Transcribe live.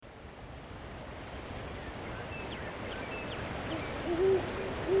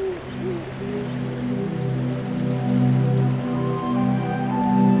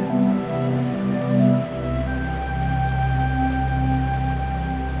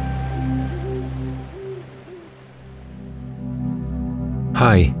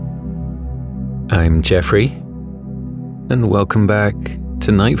Hi, I'm Jeffrey, and welcome back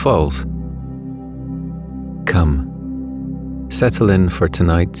to Nightfalls. Come, settle in for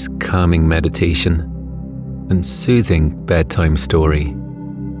tonight's calming meditation and soothing bedtime story.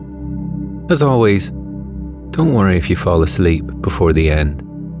 As always, don't worry if you fall asleep before the end.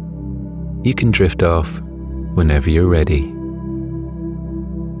 You can drift off whenever you're ready.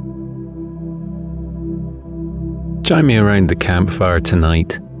 Join me around the campfire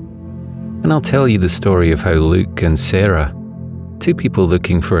tonight, and I'll tell you the story of how Luke and Sarah, two people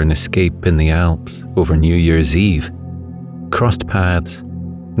looking for an escape in the Alps over New Year's Eve, crossed paths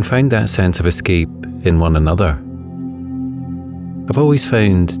and found that sense of escape in one another. I've always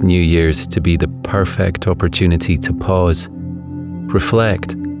found New Year's to be the perfect opportunity to pause,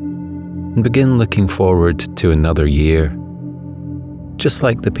 reflect, and begin looking forward to another year. Just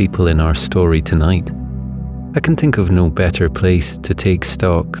like the people in our story tonight, I can think of no better place to take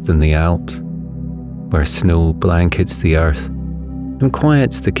stock than the Alps, where snow blankets the earth and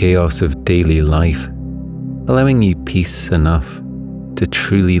quiets the chaos of daily life, allowing you peace enough to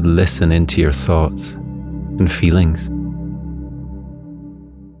truly listen into your thoughts and feelings.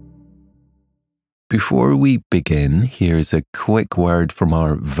 Before we begin, here's a quick word from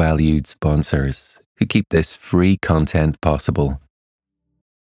our valued sponsors who keep this free content possible.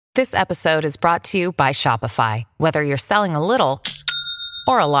 This episode is brought to you by Shopify. Whether you're selling a little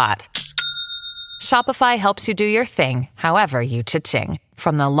or a lot, Shopify helps you do your thing, however you cha-ching.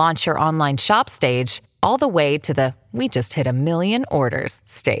 From the launch your online shop stage, all the way to the we just hit 1 million orders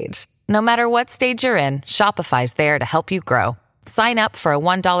stage. No matter what stage you're in, Shopify's there to help you grow. Sign up for a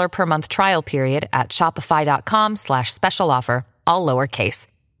 $1 per month trial period at shopify.com/special offer, all lowercase.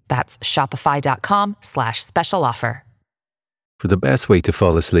 That's shopify.com/special offer. For the best way to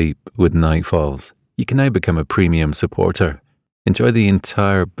fall asleep with Nightfalls, you can now become a premium supporter. Enjoy the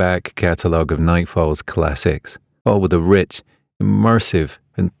entire back catalogue of Nightfalls classics, all with a rich, immersive,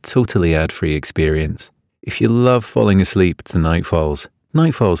 and totally ad-free experience. If you love falling asleep to Nightfalls,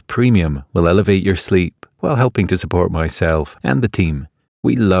 Nightfalls Premium will elevate your sleep while helping to support myself and the team.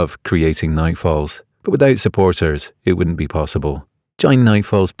 We love creating Nightfalls, but without supporters, it wouldn't be possible. Join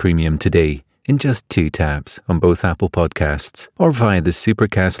Nightfalls Premium today in just 2 taps on both Apple Podcasts or via the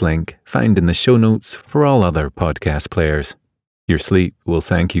Supercast link found in the show notes for all other podcast players. Your sleep will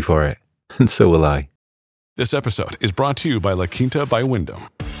thank you for it, and so will I. This episode is brought to you by La Quinta by Wyndham.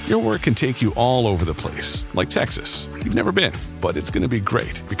 Your work can take you all over the place, like Texas. You've never been, but it's going to be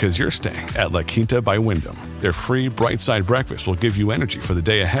great because you're staying at La Quinta by Wyndham. Their free Bright Side breakfast will give you energy for the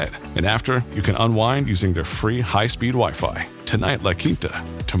day ahead. And after, you can unwind using their free high-speed Wi-Fi. Tonight, La Quinta.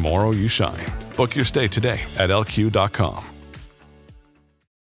 Tomorrow, you shine. Book your stay today at lq.com.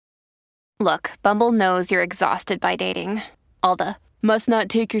 Look, Bumble knows you're exhausted by dating. All the, must not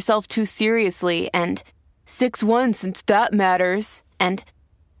take yourself too seriously, and 6'1" since that matters, and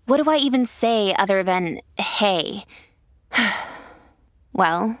what do I even say other than, hey?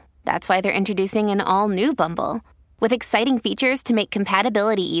 Well, that's why they're introducing an all-new Bumble, with exciting features to make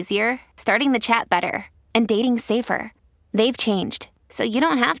compatibility easier, starting the chat better, and dating safer. They've changed, so you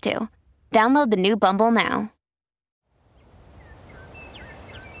don't have to. Download the new Bumble now.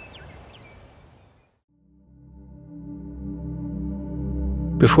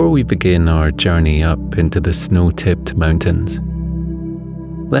 Before we begin our journey up into the snow-tipped mountains,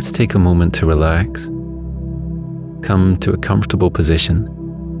 let's take a moment to relax, come to a comfortable position,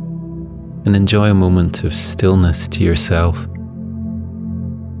 and enjoy a moment of stillness to yourself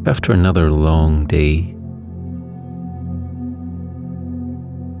after another long day.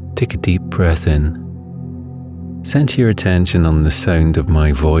 Take a deep breath in. Center your attention on the sound of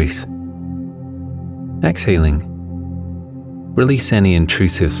my voice. Exhaling, release any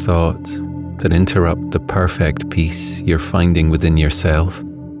intrusive thoughts that interrupt the perfect peace you're finding within yourself.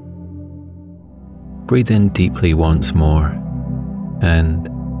 Breathe in deeply once more and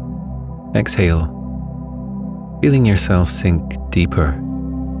exhale, feeling yourself sink deeper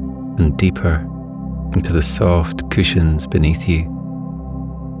and deeper into the soft cushions beneath you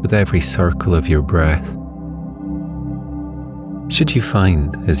with every circle of your breath. Should you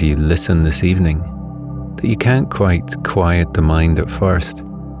find, as you listen this evening, that you can't quite quiet the mind at first,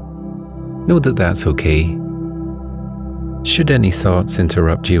 know that that's okay. Should any thoughts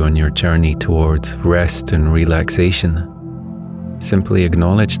interrupt you on your journey towards rest and relaxation, simply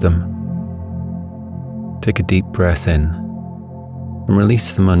acknowledge them. Take a deep breath in and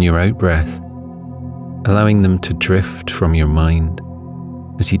release them on your out-breath, allowing them to drift from your mind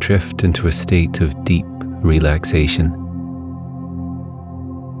as you drift into a state of deep relaxation.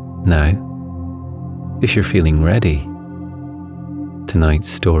 Now, if you're feeling ready, tonight's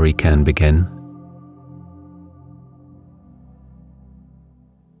story can begin.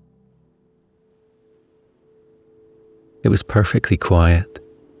 It was perfectly quiet.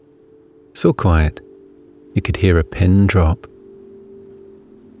 So quiet, you could hear a pin drop.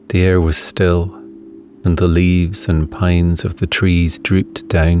 The air was still, and the leaves and pines of the trees drooped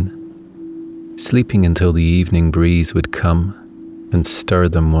down, sleeping until the evening breeze would come and stir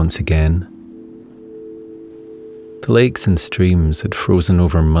them once again. The lakes and streams had frozen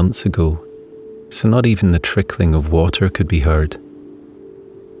over months ago, so not even the trickling of water could be heard.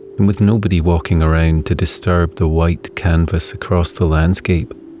 And with nobody walking around to disturb the white canvas across the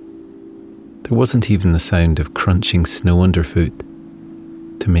landscape, there wasn't even the sound of crunching snow underfoot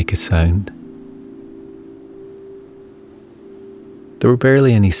to make a sound. There were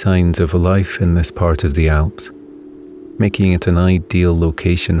barely any signs of life in this part of the Alps, making it an ideal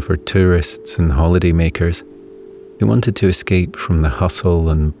location for tourists and holidaymakers who wanted to escape from the hustle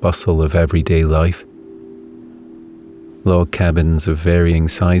and bustle of everyday life. Log cabins of varying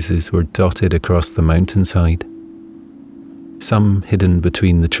sizes were dotted across the mountainside, some hidden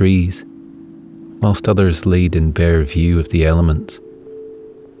between the trees, whilst others laid in bare view of the elements,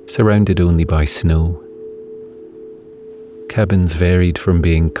 surrounded only by snow. Cabins varied from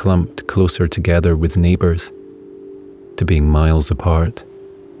being clumped closer together with neighbours to being miles apart.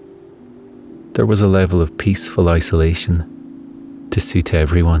 There was a level of peaceful isolation to suit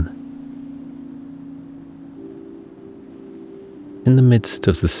everyone. In the midst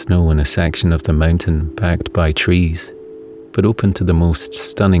of the snow in a section of the mountain backed by trees, but open to the most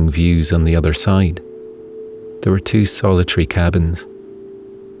stunning views on the other side, there were two solitary cabins.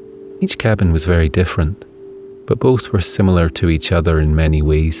 Each cabin was very different, but both were similar to each other in many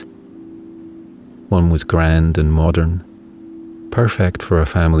ways. One was grand and modern, perfect for a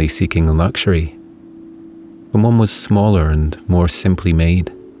family seeking luxury, and one was smaller and more simply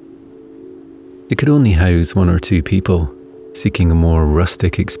made. It could only house one or two people seeking a more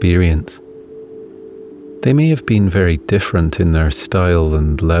rustic experience. They may have been very different in their style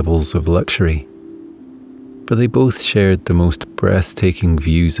and levels of luxury, but they both shared the most breathtaking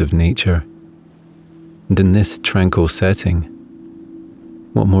views of nature. And in this tranquil setting,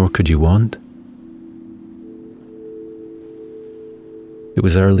 what more could you want? It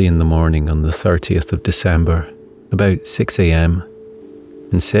was early in the morning on the 30th of December, about 6 a.m,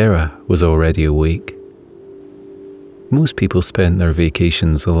 and Sarah was already awake. Most people spent their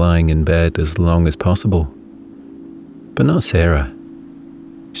vacations lying in bed as long as possible. But not Sarah.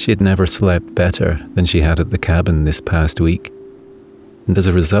 She had never slept better than she had at the cabin this past week. And as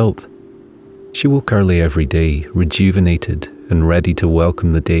a result, she woke early every day, rejuvenated and ready to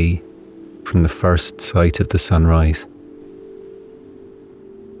welcome the day from the first sight of the sunrise.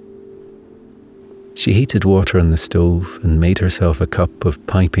 She heated water on the stove and made herself a cup of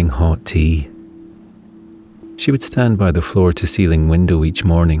piping hot tea. She would stand by the floor-to-ceiling window each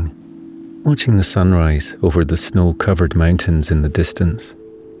morning, watching the sunrise over the snow-covered mountains in the distance.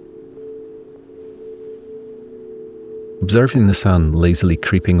 Observing the sun lazily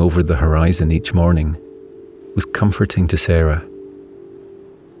creeping over the horizon each morning was comforting to Sarah.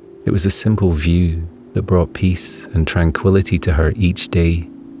 It was a simple view that brought peace and tranquility to her each day.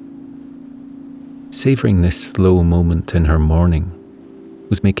 Savouring this slow moment in her morning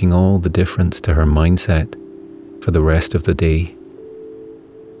was making all the difference to her mindset for the rest of the day.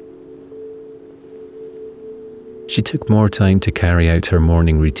 She took more time to carry out her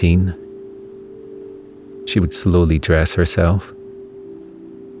morning routine. She would slowly dress herself,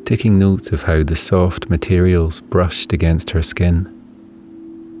 taking note of how the soft materials brushed against her skin.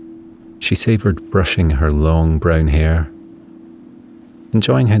 She savoured brushing her long brown hair,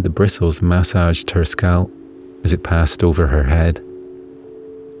 enjoying how the bristles massaged her scalp as it passed over her head.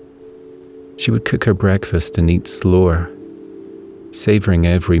 She would cook her breakfast and eat slower, savouring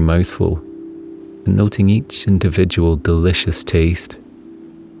every mouthful and noting each individual delicious taste.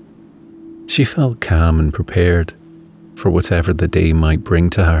 She felt calm and prepared for whatever the day might bring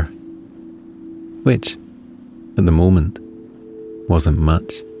to her, which, at the moment, wasn't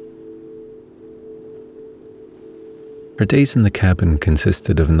much. Her days in the cabin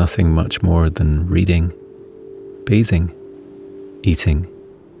consisted of nothing much more than reading, bathing, eating,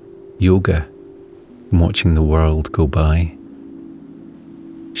 yoga, and watching the world go by.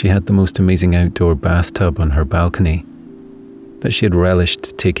 She had the most amazing outdoor bathtub on her balcony that she had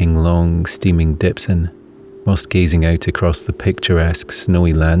relished taking long, steaming dips in whilst gazing out across the picturesque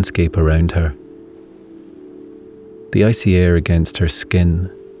snowy landscape around her. The icy air against her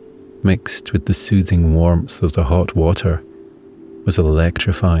skin, mixed with the soothing warmth of the hot water, was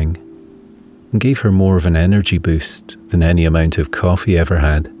electrifying and gave her more of an energy boost than any amount of coffee ever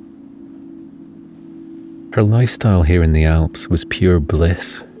had. Her lifestyle here in the Alps was pure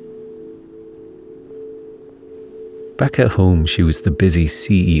bliss. Back at home, she was the busy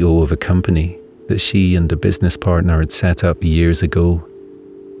CEO of a company that she and a business partner had set up years ago.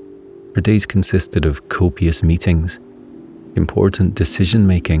 Her days consisted of copious meetings, important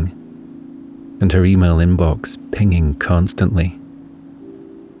decision-making, and her email inbox pinging constantly.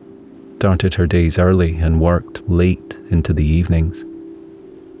 Started her days early and worked late into the evenings.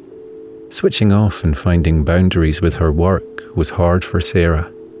 Switching off and finding boundaries with her work was hard for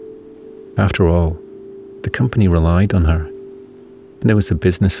Sarah. After all, the company relied on her, and it was a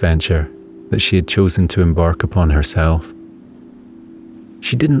business venture that she had chosen to embark upon herself.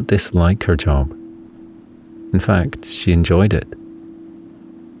 She didn't dislike her job. In fact, she enjoyed it.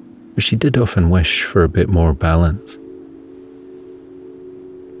 But she did often wish for a bit more balance.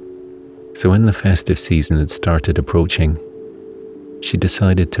 So when the festive season had started approaching, she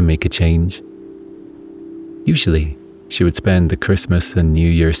decided to make a change. Usually, she would spend the Christmas and New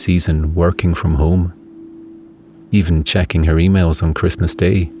Year season working from home, even checking her emails on Christmas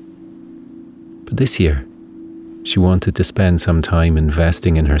Day. But this year, she wanted to spend some time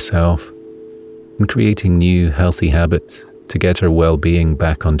investing in herself and creating new healthy habits to get her well-being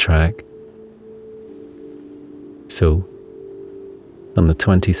back on track. So, on the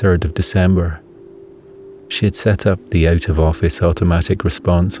 23rd of December, she had set up the out-of-office automatic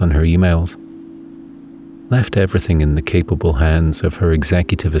response on her emails, left everything in the capable hands of her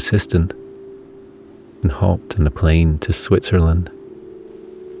executive assistant, and hopped on a plane to Switzerland.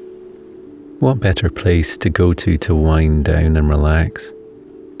 What better place to go to wind down and relax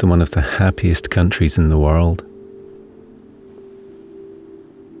than one of the happiest countries in the world?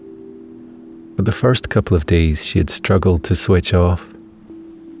 For the first couple of days, she had struggled to switch off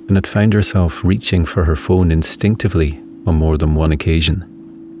and had found herself reaching for her phone instinctively on more than one occasion.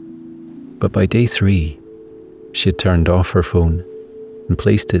 But by day 3, she had turned off her phone and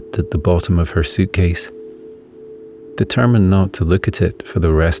placed it at the bottom of her suitcase, determined not to look at it for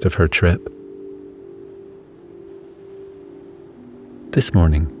the rest of her trip. This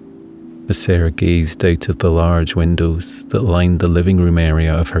morning, as Sarah gazed out of the large windows that lined the living room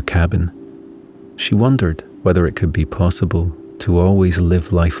area of her cabin, she wondered whether it could be possible to always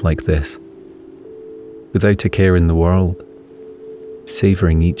live life like this, without a care in the world,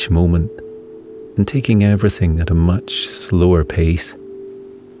 savouring each moment and taking everything at a much slower pace.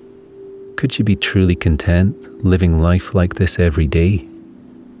 Could she be truly content living life like this every day?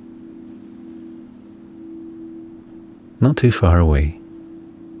 Not too far away,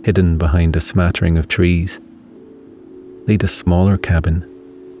 hidden behind a smattering of trees, laid a smaller cabin.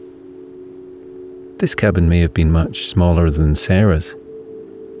 This cabin may have been much smaller than Sarah's,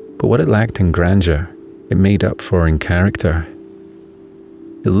 but what it lacked in grandeur, it made up for in character.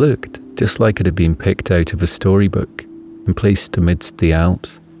 It looked just like it had been picked out of a storybook and placed amidst the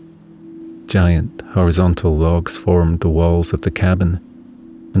Alps. Giant horizontal logs formed the walls of the cabin,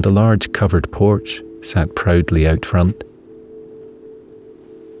 and a large covered porch sat proudly out front.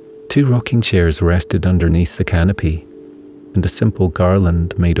 2 rocking chairs rested underneath the canopy, and a simple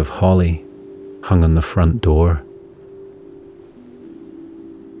garland made of holly hung on the front door.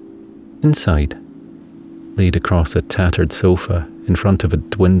 Inside, laid across a tattered sofa in front of a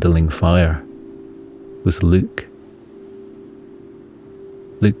dwindling fire, was Luke.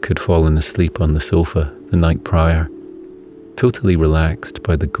 Luke had fallen asleep on the sofa the night prior, totally relaxed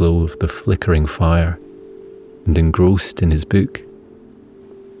by the glow of the flickering fire and engrossed in his book.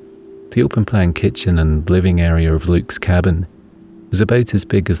 The open-plan kitchen and living area of Luke's cabin was about as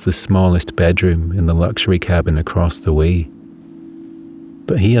big as the smallest bedroom in the luxury cabin across the way.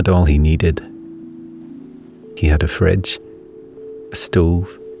 But he had all he needed. He had a fridge, a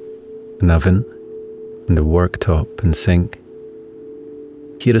stove, an oven, and a worktop and sink.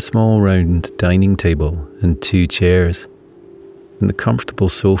 He had a small round dining table and 2 chairs, and the comfortable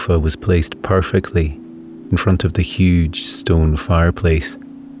sofa was placed perfectly in front of the huge stone fireplace.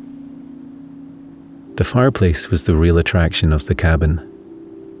 The fireplace was the real attraction of the cabin.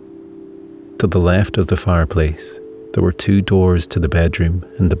 To the left of the fireplace, there were 2 doors to the bedroom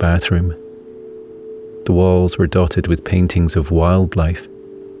and the bathroom. The walls were dotted with paintings of wildlife,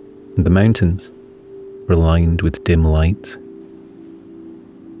 and the mountains were lined with dim lights.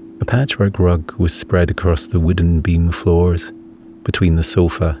 A patchwork rug was spread across the wooden beam floors between the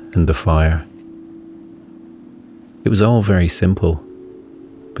sofa and the fire. It was all very simple,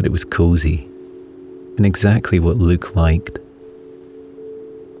 but it was cozy and exactly what Luke liked.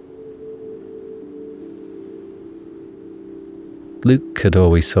 Luke had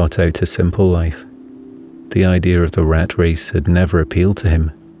always sought out a simple life. The idea of the rat race had never appealed to him,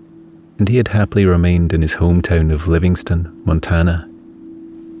 and he had happily remained in his hometown of Livingston, Montana.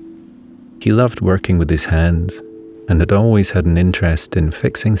 He loved working with his hands and had always had an interest in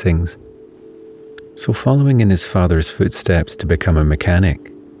fixing things. So following in his father's footsteps to become a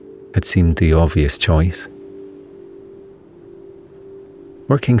mechanic had seemed the obvious choice.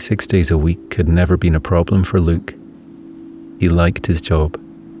 Working 6 days a week had never been a problem for Luke. He liked his job,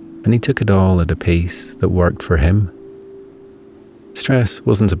 and he took it all at a pace that worked for him. Stress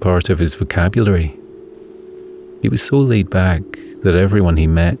wasn't a part of his vocabulary. He was so laid back that everyone he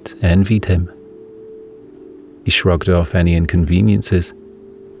met envied him. He shrugged off any inconveniences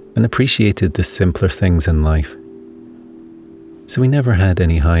and appreciated the simpler things in life. So he never had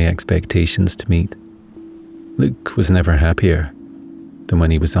any high expectations to meet. Luke was never happier than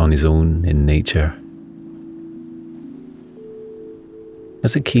when he was on his own in nature.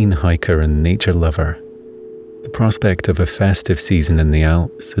 As a keen hiker and nature lover, the prospect of a festive season in the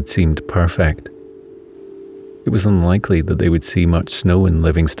Alps had seemed perfect. It was unlikely that they would see much snow in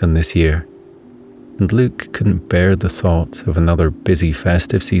Livingston this year, and Luke couldn't bear the thought of another busy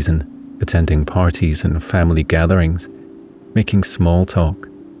festive season, attending parties and family gatherings, making small talk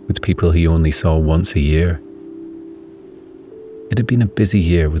with people he only saw once a year. It had been a busy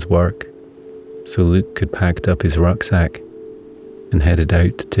year with work, so Luke had packed up his rucksack and headed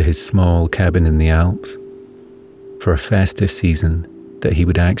out to his small cabin in the Alps for a festive season that he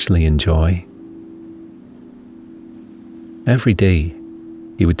would actually enjoy. Every day,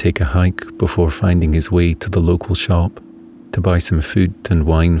 he would take a hike before finding his way to the local shop to buy some food and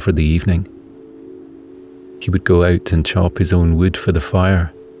wine for the evening. He would go out and chop his own wood for the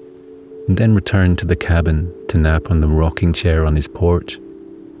fire, and then return to the cabin to nap on the rocking chair on his porch.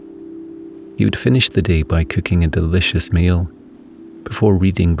 He would finish the day by cooking a delicious meal before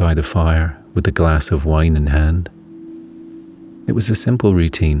reading by the fire with a glass of wine in hand. It was a simple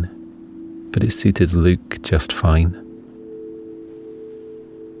routine, but it suited Luke just fine.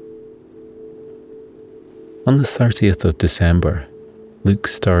 On the 30th of December, Luke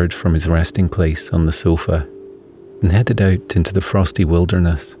stirred from his resting place on the sofa and headed out into the frosty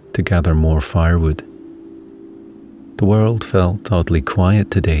wilderness to gather more firewood. The world felt oddly quiet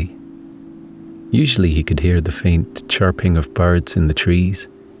today. Usually he could hear the faint chirping of birds in the trees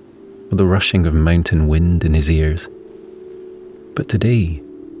or the rushing of mountain wind in his ears. But today,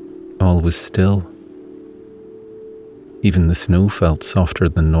 all was still. Even the snow felt softer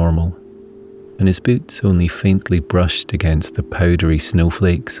than normal, and his boots only faintly brushed against the powdery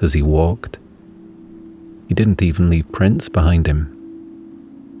snowflakes as he walked. He didn't even leave prints behind him.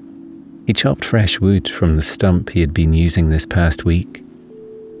 He chopped fresh wood from the stump he had been using this past week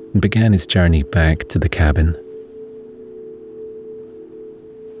and began his journey back to the cabin.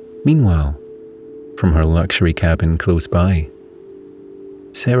 Meanwhile, from her luxury cabin close by,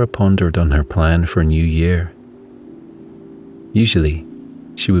 Sarah pondered on her plan for New Year. Usually,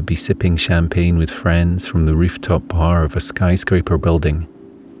 she would be sipping champagne with friends from the rooftop bar of a skyscraper building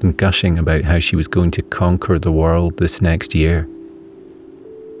and gushing about how she was going to conquer the world this next year.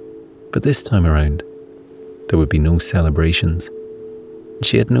 But this time around, there would be no celebrations.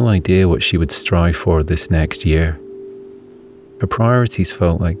 She had no idea what she would strive for this next year. Her priorities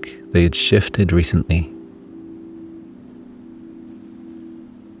felt like they had shifted recently.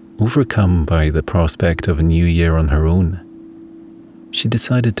 Overcome by the prospect of a new year on her own, she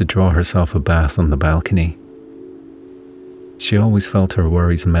decided to draw herself a bath on the balcony. She always felt her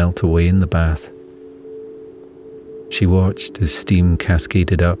worries melt away in the bath. She watched as steam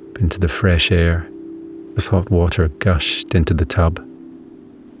cascaded up into the fresh air, as hot water gushed into the tub.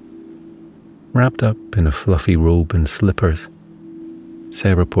 Wrapped up in a fluffy robe and slippers,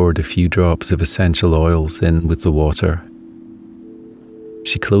 Sarah poured a few drops of essential oils in with the water.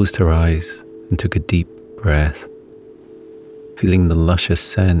 She closed her eyes and took a deep breath, feeling the luscious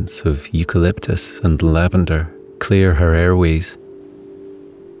scents of eucalyptus and lavender clear her airways.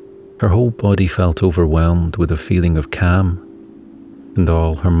 Her whole body felt overwhelmed with a feeling of calm, and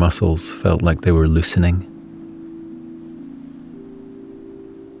all her muscles felt like they were loosening.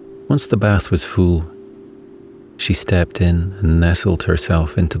 Once the bath was full, she stepped in and nestled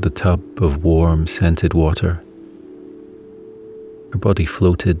herself into the tub of warm, scented water. Her body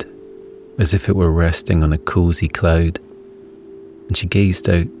floated as if it were resting on a cozy cloud, and she gazed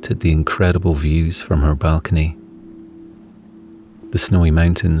out at the incredible views from her balcony. The snowy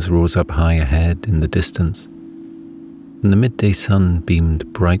mountains rose up high ahead in the distance, and the midday sun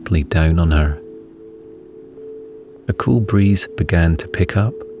beamed brightly down on her. A cool breeze began to pick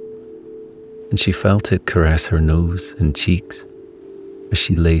up, and she felt it caress her nose and cheeks as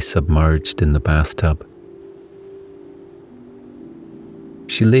she lay submerged in the bathtub.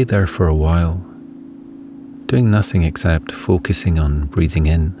 She lay there for a while, doing nothing except focusing on breathing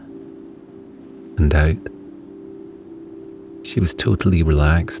in and out. She was totally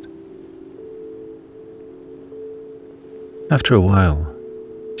relaxed. After a while,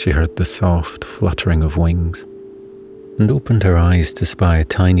 she heard the soft fluttering of wings and opened her eyes to spy a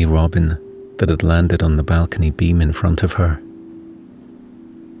tiny robin that had landed on the balcony beam in front of her.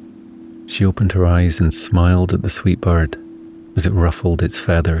 She opened her eyes and smiled at the sweet bird as it ruffled its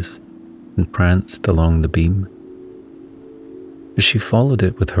feathers and pranced along the beam. As she followed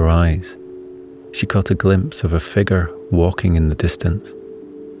it with her eyes, she caught a glimpse of a figure walking in the distance.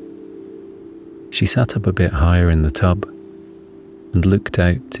 She sat up a bit higher in the tub and looked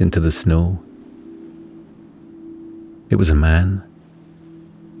out into the snow. It was a man.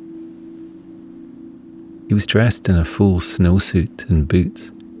 He was dressed in a full snowsuit and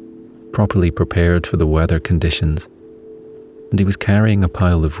boots, properly prepared for the weather conditions, and he was carrying a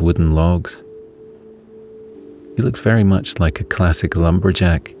pile of wooden logs. He looked very much like a classic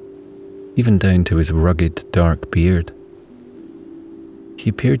lumberjack, even down to his rugged, dark beard. He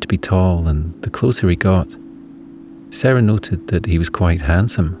appeared to be tall, and the closer he got, Sarah noted that he was quite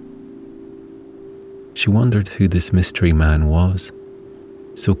handsome. She wondered who this mystery man was,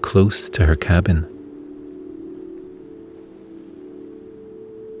 so close to her cabin.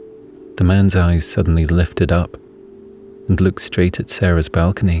 The man's eyes suddenly lifted up and looked straight at Sarah's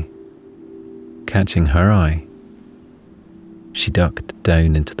balcony, catching her eye. She ducked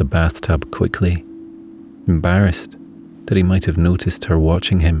down into the bathtub quickly, embarrassed that he might have noticed her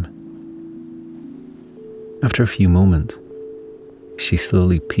watching him. After a few moments, she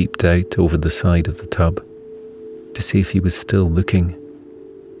slowly peeped out over the side of the tub to see if he was still looking,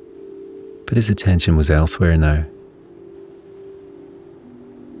 but his attention was elsewhere now.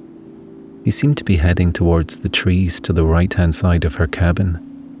 He seemed to be heading towards the trees to the right-hand side of her cabin.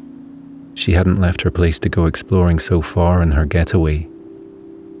 She hadn't left her place to go exploring so far in her getaway,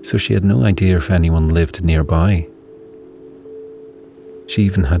 so she had no idea if anyone lived nearby. She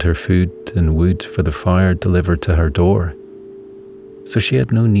even had her food and wood for the fire delivered to her door, so she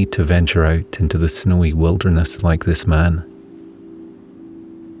had no need to venture out into the snowy wilderness like this man.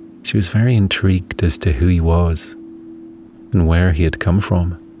 She was very intrigued as to who he was and where he had come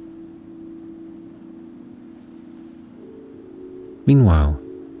from. Meanwhile,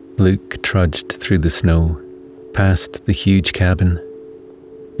 Luke trudged through the snow, past the huge cabin,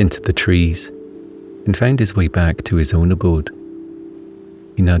 into the trees, and found his way back to his own abode.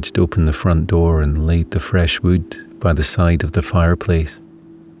 He nudged open the front door and laid the fresh wood by the side of the fireplace.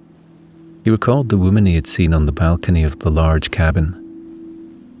 He recalled the woman he had seen on the balcony of the large cabin.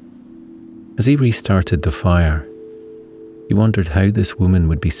 As he restarted the fire, he wondered how this woman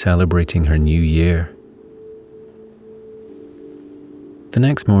would be celebrating her new year. The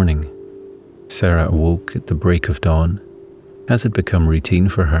next morning, Sarah awoke at the break of dawn, as had become routine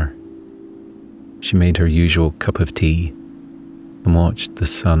for her. She made her usual cup of tea and watched the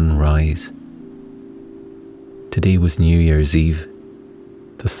sun rise. Today was New Year's Eve,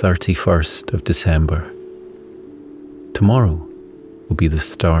 the 31st of December. Tomorrow will be the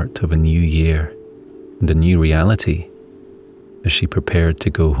start of a new year and a new reality as she prepared to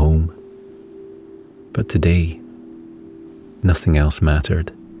go home. But today, nothing else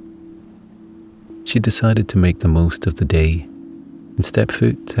mattered. She decided to make the most of the day and step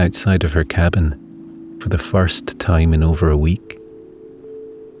foot outside of her cabin for the first time in over a week.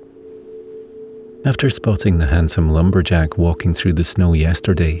 After spotting the handsome lumberjack walking through the snow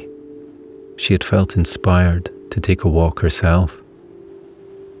yesterday, she had felt inspired to take a walk herself.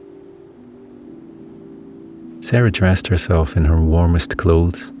 Sarah dressed herself in her warmest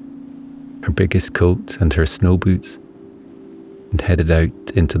clothes, her biggest coat and her snow boots, and headed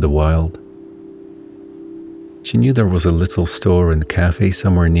out into the wild. She knew there was a little store and cafe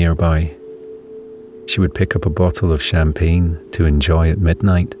somewhere nearby. She would pick up a bottle of champagne to enjoy at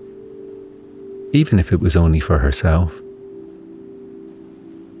midnight, even if it was only for herself.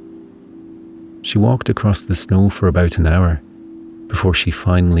 She walked across the snow for about an hour before she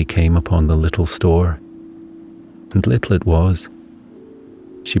finally came upon the little store, and little it was.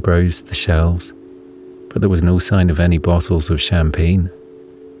 She browsed the shelves, but there was no sign of any bottles of champagne.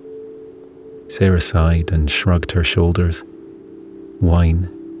 Sarah sighed and shrugged her shoulders. Wine,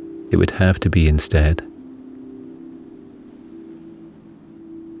 it would have to be instead.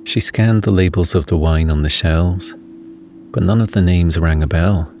 She scanned the labels of the wine on the shelves but none of the names rang a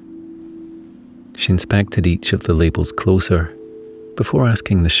bell. She inspected each of the labels closer before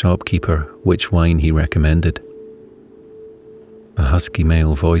asking the shopkeeper which wine he recommended. A husky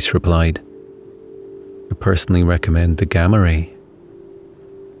male voice replied, "I personally recommend the Gamma Ray."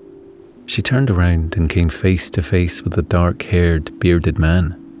 She turned around and came face to face with a dark-haired, bearded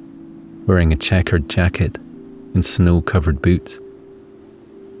man, wearing a checkered jacket and snow-covered boots.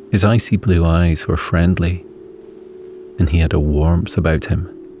 His icy blue eyes were friendly, and he had a warmth about him.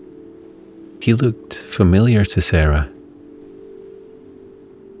 He looked familiar to Sarah.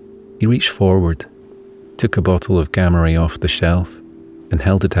 He reached forward, took a bottle of Gamma Ray off the shelf, and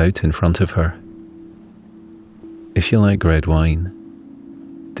held it out in front of her. "If you like red wine,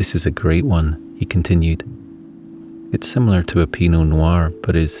 this is a great one," he continued. "It's similar to a Pinot Noir,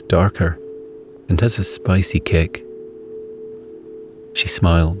 but is darker and has a spicy kick." She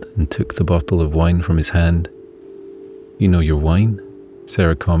smiled and took the bottle of wine from his hand. "You know your wine?"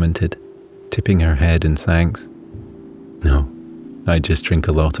 Sarah commented, tipping her head in thanks. "No, I just drink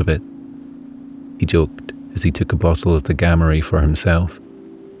a lot of it," he joked as he took a bottle of the Gamma Ray for himself.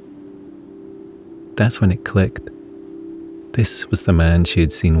 That's when it clicked. This was the man she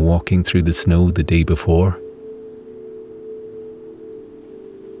had seen walking through the snow the day before.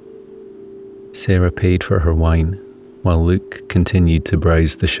 Sarah paid for her wine, while Luke continued to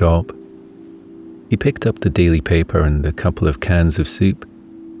browse the shop. He picked up the daily paper and a couple of cans of soup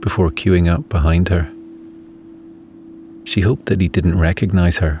before queuing up behind her. She hoped that he didn't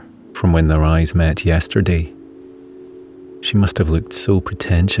recognize her from when their eyes met yesterday. She must have looked so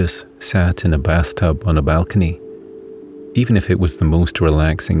pretentious, sat in a bathtub on a balcony, even if it was the most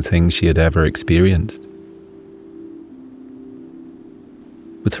relaxing thing she had ever experienced.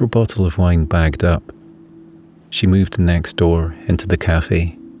 With her bottle of wine bagged up, she moved next door into the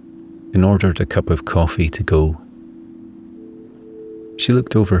cafe and ordered a cup of coffee to go. She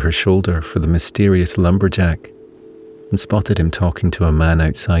looked over her shoulder for the mysterious lumberjack and spotted him talking to a man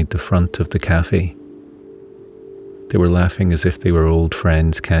outside the front of the cafe. They were laughing as if they were old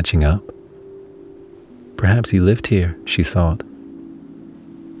friends catching up. Perhaps he lived here, she thought.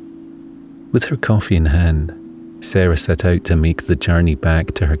 With her coffee in hand, Sarah set out to make the journey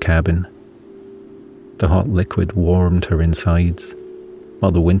back to her cabin. The hot liquid warmed her insides,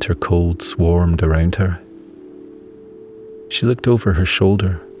 while the winter cold swarmed around her. She looked over her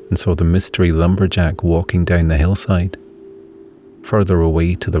shoulder and saw the mystery lumberjack walking down the hillside, further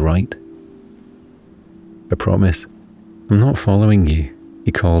away to the right. "I promise, I'm not following you,"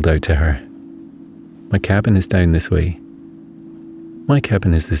 he called out to her. "My cabin is down this way." "My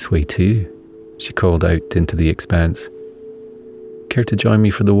cabin is this way too," she called out into the expanse. "Care to join me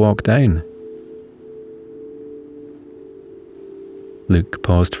for the walk down?" Luke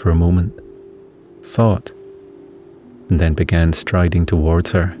paused for a moment, thought, and then began striding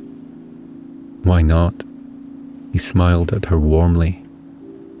towards her. "Why not?" He smiled at her warmly.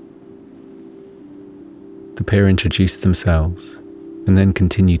 The pair introduced themselves and then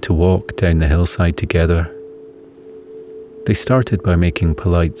continued to walk down the hillside together. They started by making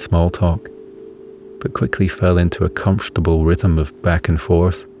polite small talk, but quickly fell into a comfortable rhythm of back and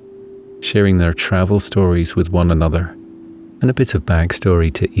forth, sharing their travel stories with one another and a bit of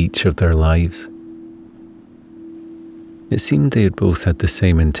backstory to each of their lives. It seemed they had both had the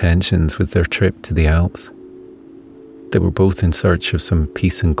same intentions with their trip to the Alps. They were both in search of some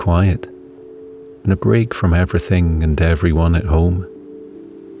peace and quiet, and a break from everything and everyone at home.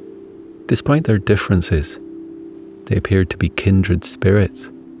 Despite their differences, they appeared to be kindred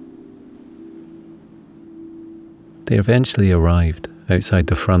spirits. They eventually arrived outside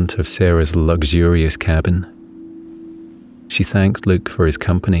the front of Sarah's luxurious cabin. She thanked Luke for his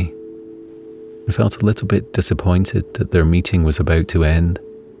company and felt a little bit disappointed that their meeting was about to end.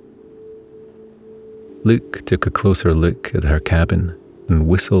 Luke took a closer look at her cabin and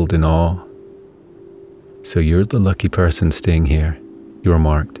whistled in awe. "So you're the lucky person staying here," he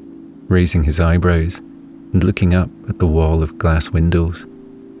remarked, raising his eyebrows and looking up at the wall of glass windows.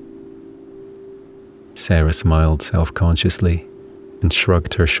 Sarah smiled self-consciously and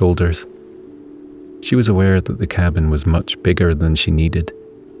shrugged her shoulders. She was aware that the cabin was much bigger than she needed,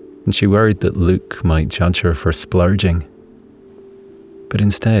 and she worried that Luke might judge her for splurging. But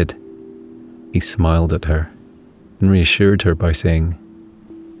instead, he smiled at her and reassured her by saying,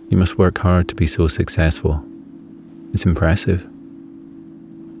 "You must work hard to be so successful. It's impressive."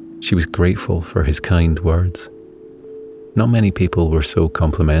 She was grateful for his kind words. Not many people were so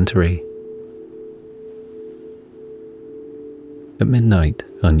complimentary. At midnight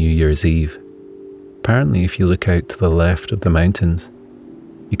on New Year's Eve, apparently if you look out to the left of the mountains,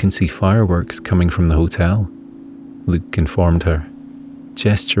 you can see fireworks coming from the hotel. Luke informed her,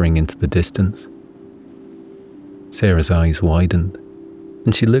 gesturing into the distance. Sarah's eyes widened,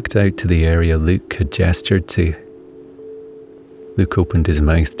 and she looked out to the area Luke had gestured to. Luke opened his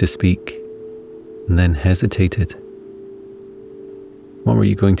mouth to speak, and then hesitated. "What were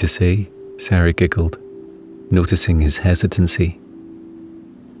you going to say?" Sarah giggled, noticing his hesitancy.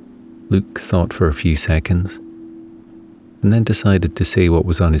 Luke thought for a few seconds, and then decided to say what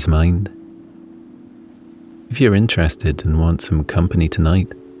was on his mind. "If you're interested and want some company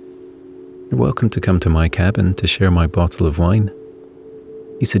tonight, you're welcome to come to my cabin to share my bottle of wine,"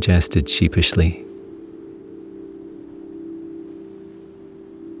 he suggested sheepishly.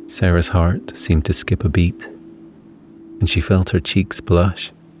 Sarah's heart seemed to skip a beat, and she felt her cheeks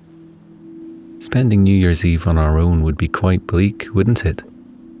blush. Spending New Year's Eve on our own would be quite bleak, wouldn't it?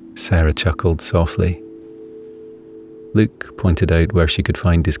 Sarah chuckled softly. Luke pointed out where she could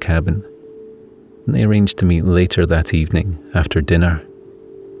find his cabin, and they arranged to meet later that evening after dinner.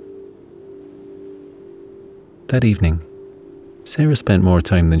 That evening, Sarah spent more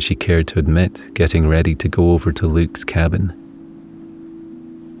time than she cared to admit getting ready to go over to Luke's cabin.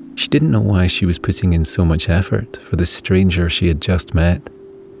 She didn't know why she was putting in so much effort for this stranger she had just met,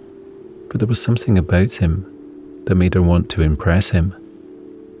 but there was something about him that made her want to impress him.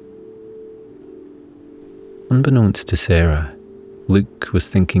 Unbeknownst to Sarah, Luke was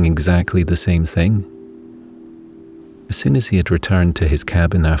thinking exactly the same thing. As soon as he had returned to his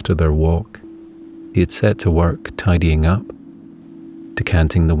cabin after their walk, he had set to work tidying up,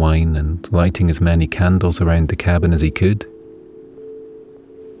 decanting the wine and lighting as many candles around the cabin as he could.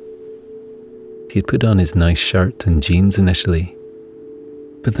 He had put on his nice shirt and jeans initially,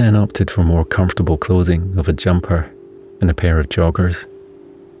 but then opted for more comfortable clothing of a jumper and a pair of joggers.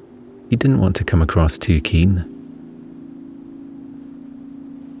 He didn't want to come across too keen.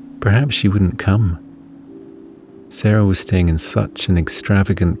 Perhaps she wouldn't come. Sarah was staying in such an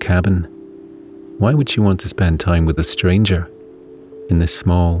extravagant cabin. Why would she want to spend time with a stranger in this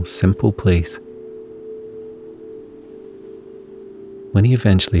small, simple place? When he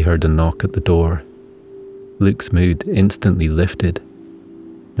eventually heard a knock at the door, Luke's mood instantly lifted,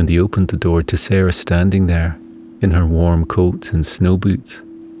 and he opened the door to Sarah standing there in her warm coat and snow boots,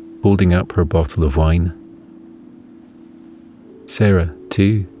 holding up her bottle of wine. Sarah,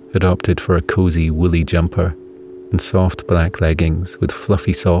 too, had opted for a cozy woolly jumper and soft black leggings with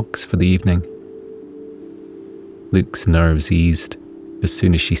fluffy socks for the evening. Luke's nerves eased as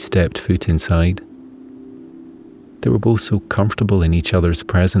soon as she stepped foot inside. They were both so comfortable in each other's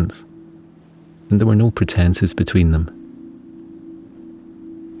presence, and there were no pretenses between them.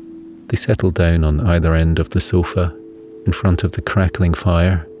 They settled down on either end of the sofa in front of the crackling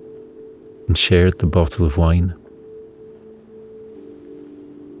fire and shared the bottle of wine.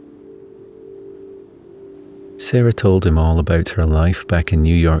 Sarah told him all about her life back in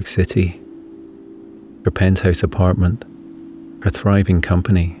New York City, her penthouse apartment, her thriving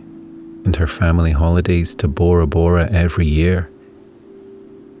company, and her family holidays to Bora Bora every year.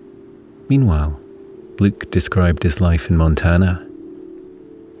 Meanwhile, Luke described his life in Montana,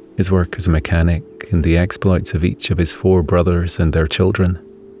 his work as a mechanic, and the exploits of each of his 4 brothers and their children.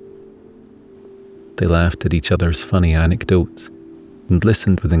 They laughed at each other's funny anecdotes and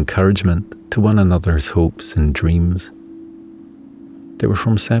listened with encouragement to one another's hopes and dreams. They were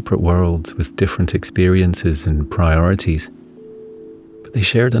from separate worlds with different experiences and priorities, but they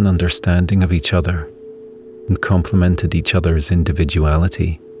shared an understanding of each other and complemented each other's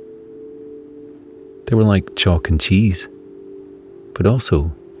individuality. They were like chalk and cheese, but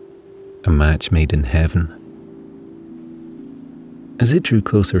also a match made in heaven. As it drew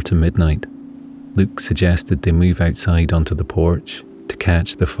closer to midnight, Luke suggested they move outside onto the porch to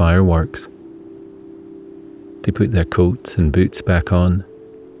catch the fireworks. They put their coats and boots back on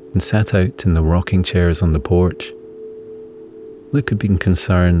and sat out in the rocking chairs on the porch. Luke had been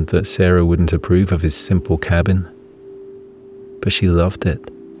concerned that Sarah wouldn't approve of his simple cabin, but she loved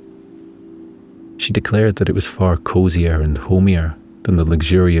it. She declared that it was far cozier and homier than the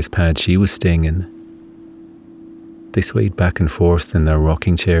luxurious pad she was staying in. They swayed back and forth in their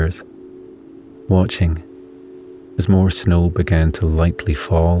rocking chairs, watching as more snow began to lightly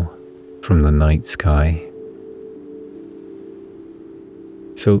fall from the night sky.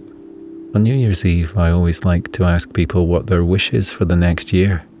 So, on New Year's Eve, I always like to ask people what their wish is for the next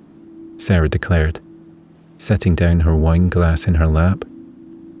year, Sarah declared, setting down her wine glass in her lap.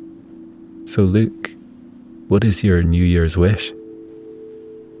 So Luke, what is your New Year's wish?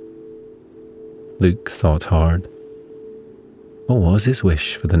 Luke thought hard. What was his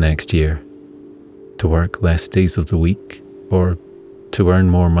wish for the next year? To work less days of the week, or to earn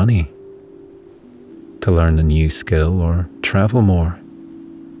more money? to learn a new skill or travel more.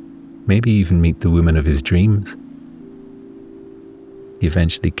 Maybe even meet the woman of his dreams. He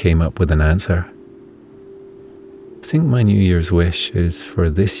eventually came up with an answer. I think my New Year's wish is for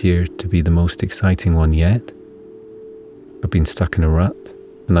this year to be the most exciting one yet. I've been stuck in a rut,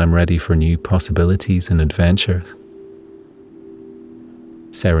 and I'm ready for new possibilities and adventures.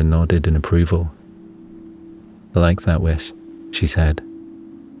 Sarah nodded in approval. I like that wish, she said.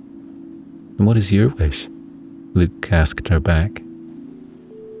 And what is your wish? Luke asked her back.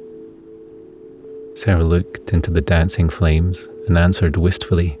 Sarah looked into the dancing flames and answered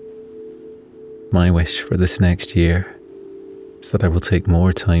wistfully. My wish for this next year is that I will take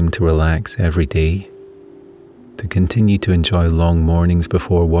more time to relax every day, to continue to enjoy long mornings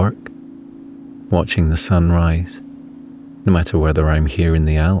before work, watching the sunrise, no matter whether I'm here in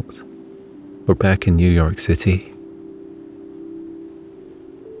the Alps or back in New York City.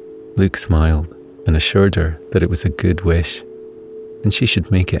 Luke smiled and assured her that it was a good wish and she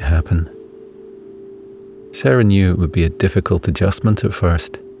should make it happen. Sarah knew it would be a difficult adjustment at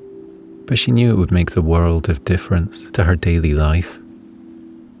first, but she knew it would make the world of difference to her daily life.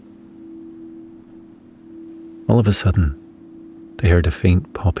 All of a sudden, they heard a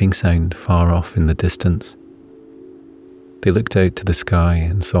faint popping sound far off in the distance. They looked out to the sky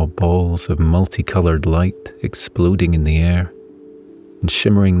and saw balls of multicolored light exploding in the air and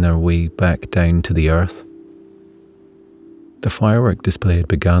shimmering their way back down to the earth. The firework display had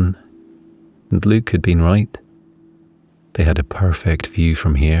begun, and Luke had been right. They had a perfect view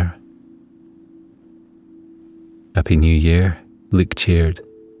from here. Happy New Year, Luke cheered,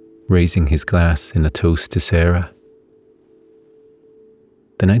 raising his glass in a toast to Sarah.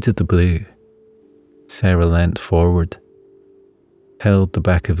 Then out of the blue, Sarah leant forward, held the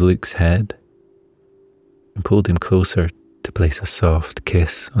back of Luke's head, and pulled him closer to place a soft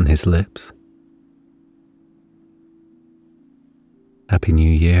kiss on his lips. Happy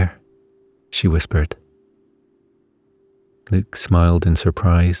New Year, she whispered. Luke smiled in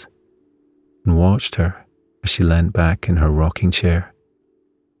surprise and watched her as she leant back in her rocking chair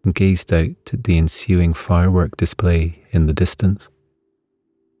and gazed out at the ensuing firework display in the distance.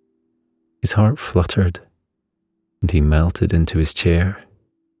 His heart fluttered and he melted into his chair.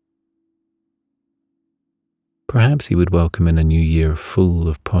 Perhaps he would welcome in a new year full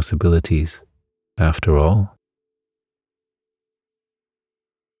of possibilities, after all.